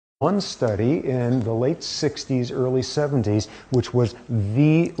one study in the late 60s, early 70s, which was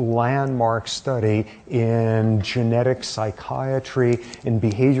the landmark study in genetic psychiatry, in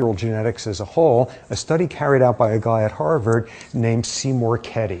behavioral genetics as a whole, a study carried out by a guy at Harvard named Seymour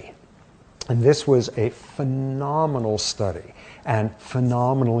Ketty. And this was a phenomenal study and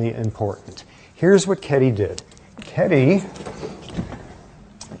phenomenally important. Here's what Ketty did. Ketty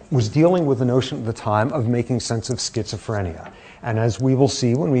was dealing with the notion at the time of making sense of schizophrenia. And as we will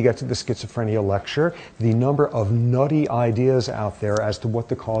see when we get to the schizophrenia lecture, the number of nutty ideas out there as to what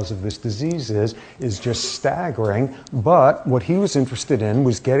the cause of this disease is just staggering. But what he was interested in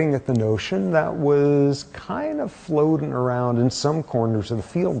was getting at the notion that was kind of floating around in some corners of the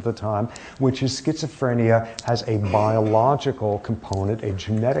field at the time, which is schizophrenia has a biological component, a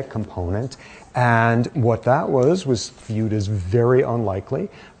genetic component. And what that was viewed as very unlikely.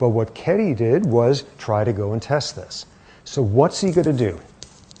 But what Ketty did was try to go and test this. So what's he going to do?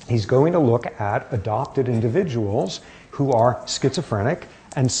 He's going to look at adopted individuals who are schizophrenic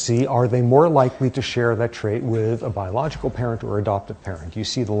and see, are they more likely to share that trait with a biological parent or adoptive parent? You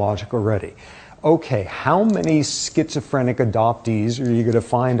see the logic already. Okay, how many schizophrenic adoptees are you going to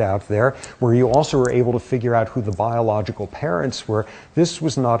find out there where you also were able to figure out who the biological parents were? This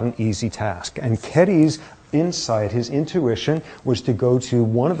was not an easy task. And Ketty's insight, his intuition, was to go to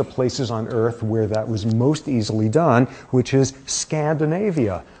one of the places on Earth where that was most easily done, which is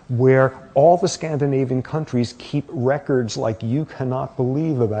Scandinavia, where all the Scandinavian countries keep records like you cannot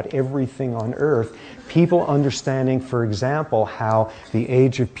believe about everything on Earth. People understanding, for example, how the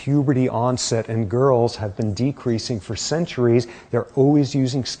age of puberty onset in girls have been decreasing for centuries. They're always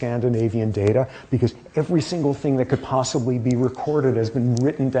using Scandinavian data because every single thing that could possibly be recorded has been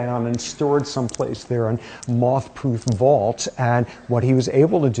written down and stored someplace there in moth-proof vaults. And what he was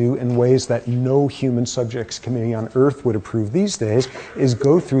able to do in ways that no human subjects committee on Earth would approve these days is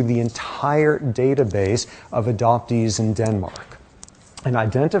go through the entire database of adoptees in Denmark and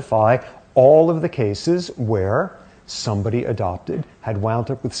identify all of the cases where somebody adopted had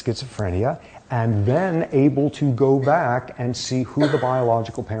wound up with schizophrenia, and then able to go back and see who the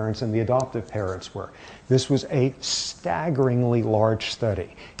biological parents and the adoptive parents were. This was a staggeringly large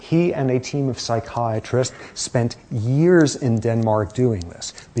study. He and a team of psychiatrists spent years in Denmark doing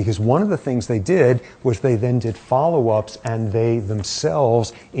this, because one of the things they did was they then did follow-ups, and they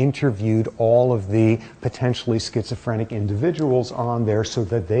themselves interviewed all of the potentially schizophrenic individuals on there so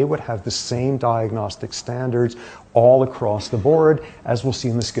that they would have the same diagnostic standards all across the board. As we'll see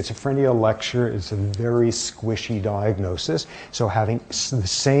in the schizophrenia lecture, it's a very squishy diagnosis. So having the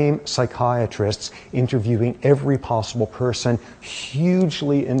same psychiatrists interviewing every possible person,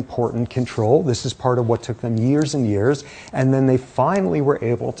 hugely important control. This is part of what took them years and years. And then they finally were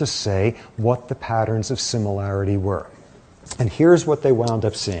able to say what the patterns of similarity were. And here's what they wound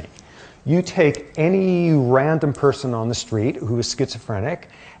up seeing. You take any random person on the street who is schizophrenic,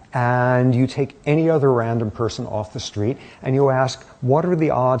 and you take any other random person off the street, and you ask, what are the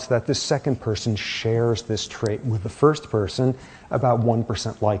odds that this second person shares this trait with the first person? About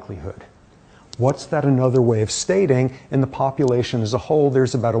 1% likelihood. What's that another way of stating? In the population as a whole,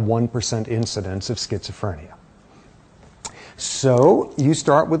 there's about a 1% incidence of schizophrenia. So you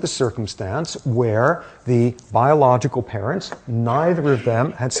start with the circumstance where the biological parents, neither of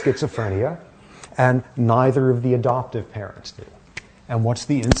them had schizophrenia, and neither of the adoptive parents did. And what's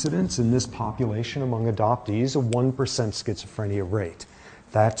the incidence in this population among adoptees? A 1% schizophrenia rate.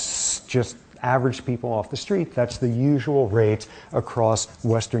 That's just average people off the street. That's the usual rate across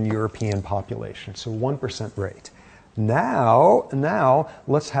Western European populations. So 1% rate. Now,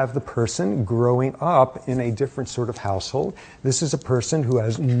 let's have the person growing up in a different sort of household. This is a person who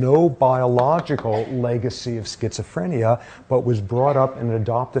has no biological legacy of schizophrenia, but was brought up in an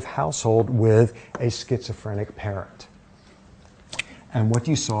adoptive household with a schizophrenic parent. And what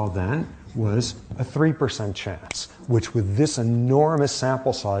you saw then was a 3% chance, which with this enormous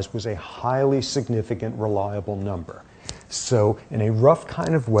sample size was a highly significant, reliable number. So in a rough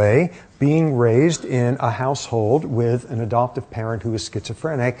kind of way, being raised in a household with an adoptive parent who is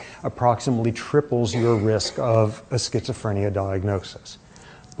schizophrenic approximately triples your risk of a schizophrenia diagnosis.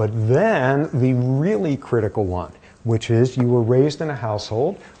 But then the really critical one, which is you were raised in a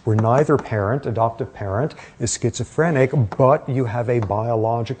household where neither parent, adoptive parent, is schizophrenic, but you have a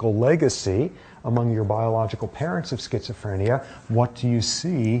biological legacy among your biological parents of schizophrenia. What do you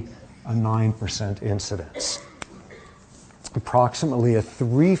see? A 9% incidence. approximately a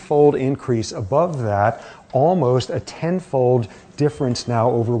 3-fold increase above that, almost a 10-fold difference now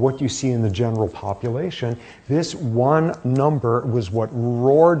over what you see in the general population. This one number was what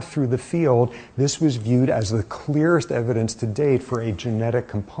roared through the field. This was viewed as the clearest evidence to date for a genetic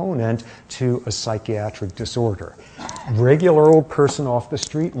component to a psychiatric disorder. Regular old person off the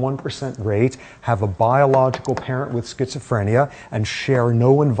street, 1% rate, have a biological parent with schizophrenia and share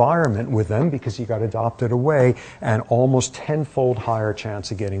no environment with them because you got adopted away, and almost 10-fold higher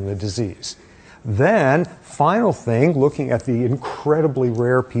chance of getting the disease. Then, final thing, looking at the incredibly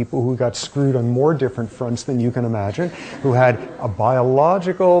rare people who got screwed on more different fronts than you can imagine, who had a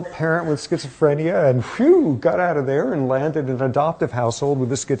biological parent with schizophrenia and whew, got out of there and landed in an adoptive household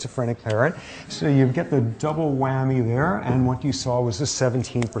with a schizophrenic parent. So you get the double whammy there, and what you saw was a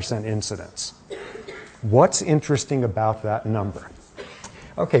 17% incidence. What's interesting about that number?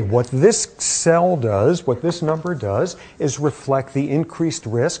 Okay, what this cell does, what this number does, is reflect the increased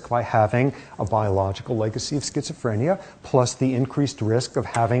risk by having a biological legacy of schizophrenia, plus the increased risk of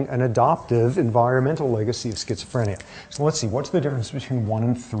having an adoptive environmental legacy of schizophrenia. So let's see, what's the difference between 1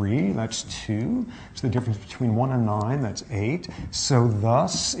 and 3? That's 2. What's the difference between 1 and 9? That's 8. So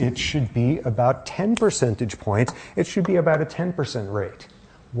thus, it should be about 10 percentage points. It should be about a 10% rate.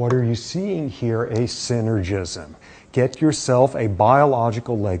 What are you seeing here? A synergism. Get yourself a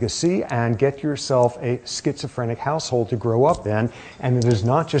biological legacy and get yourself a schizophrenic household to grow up in, and it is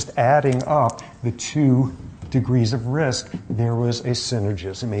not just adding up the 2 degrees of risk. There was a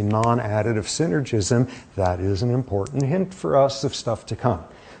synergism, a non-additive synergism. That is an important hint for us of stuff to come.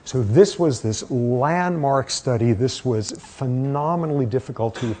 So this was this landmark study. This was phenomenally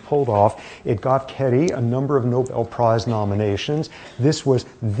difficult to have pulled off. It got Ketty a number of Nobel Prize nominations. This was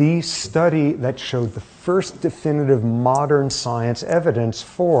the study that showed the first definitive modern science evidence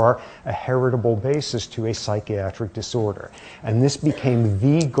for a heritable basis to a psychiatric disorder. And this became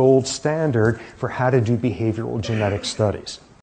the gold standard for how to do behavioral genetic studies.